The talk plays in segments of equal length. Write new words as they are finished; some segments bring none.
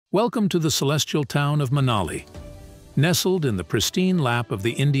Welcome to the celestial town of Manali, nestled in the pristine lap of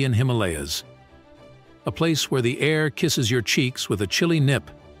the Indian Himalayas. A place where the air kisses your cheeks with a chilly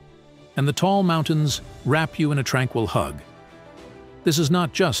nip, and the tall mountains wrap you in a tranquil hug. This is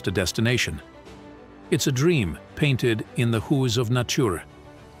not just a destination. It's a dream painted in the hues of nature.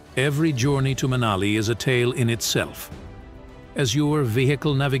 Every journey to Manali is a tale in itself. As your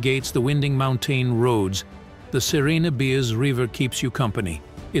vehicle navigates the winding mountain roads, the serene Beas river keeps you company,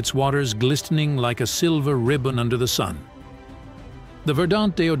 its waters glistening like a silver ribbon under the sun. The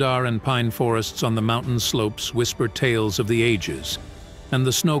verdant deodar and pine forests on the mountain slopes whisper tales of the ages, and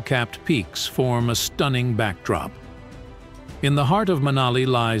the snow-capped peaks form a stunning backdrop. In the heart of Manali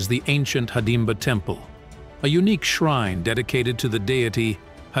lies the ancient Hadimba Temple, a unique shrine dedicated to the deity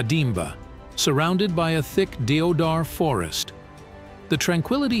Hadimba, surrounded by a thick deodar forest. The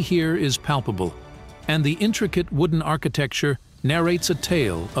tranquility here is palpable, and the intricate wooden architecture narrates a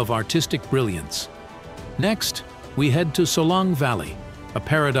tale of artistic brilliance. Next, we head to Solang Valley, a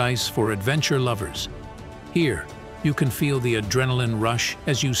paradise for adventure lovers. Here, you can feel the adrenaline rush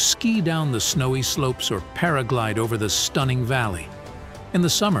as you ski down the snowy slopes or paraglide over the stunning valley. In the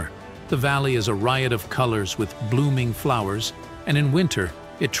summer, the valley is a riot of colors with blooming flowers, and in winter,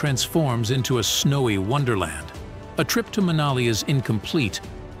 it transforms into a snowy wonderland. A trip to Manali is incomplete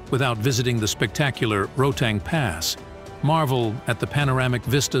without visiting the spectacular Rohtang Pass. Marvel at the panoramic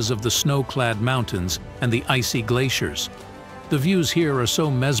vistas of the snow-clad mountains and the icy glaciers. The views here are so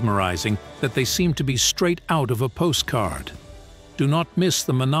mesmerizing that they seem to be straight out of a postcard. Do not miss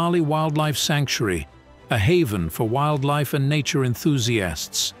the Manali Wildlife Sanctuary, a haven for wildlife and nature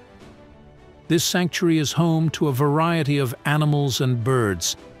enthusiasts. This sanctuary is home to a variety of animals and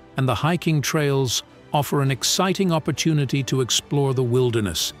birds, and the hiking trails offer an exciting opportunity to explore the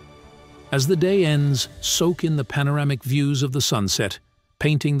wilderness. As the day ends, soak in the panoramic views of the sunset,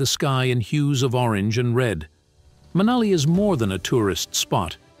 painting the sky in hues of orange and red. Manali is more than a tourist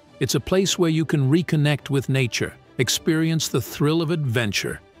spot. It's a place where you can reconnect with nature, experience the thrill of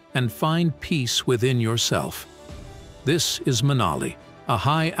adventure, and find peace within yourself. This is Manali, a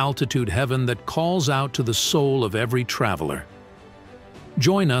high-altitude heaven that calls out to the soul of every traveler.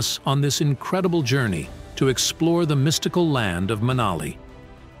 Join us on this incredible journey to explore the mystical land of Manali.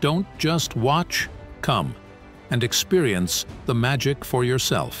 Don't just watch, come and experience the magic for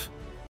yourself.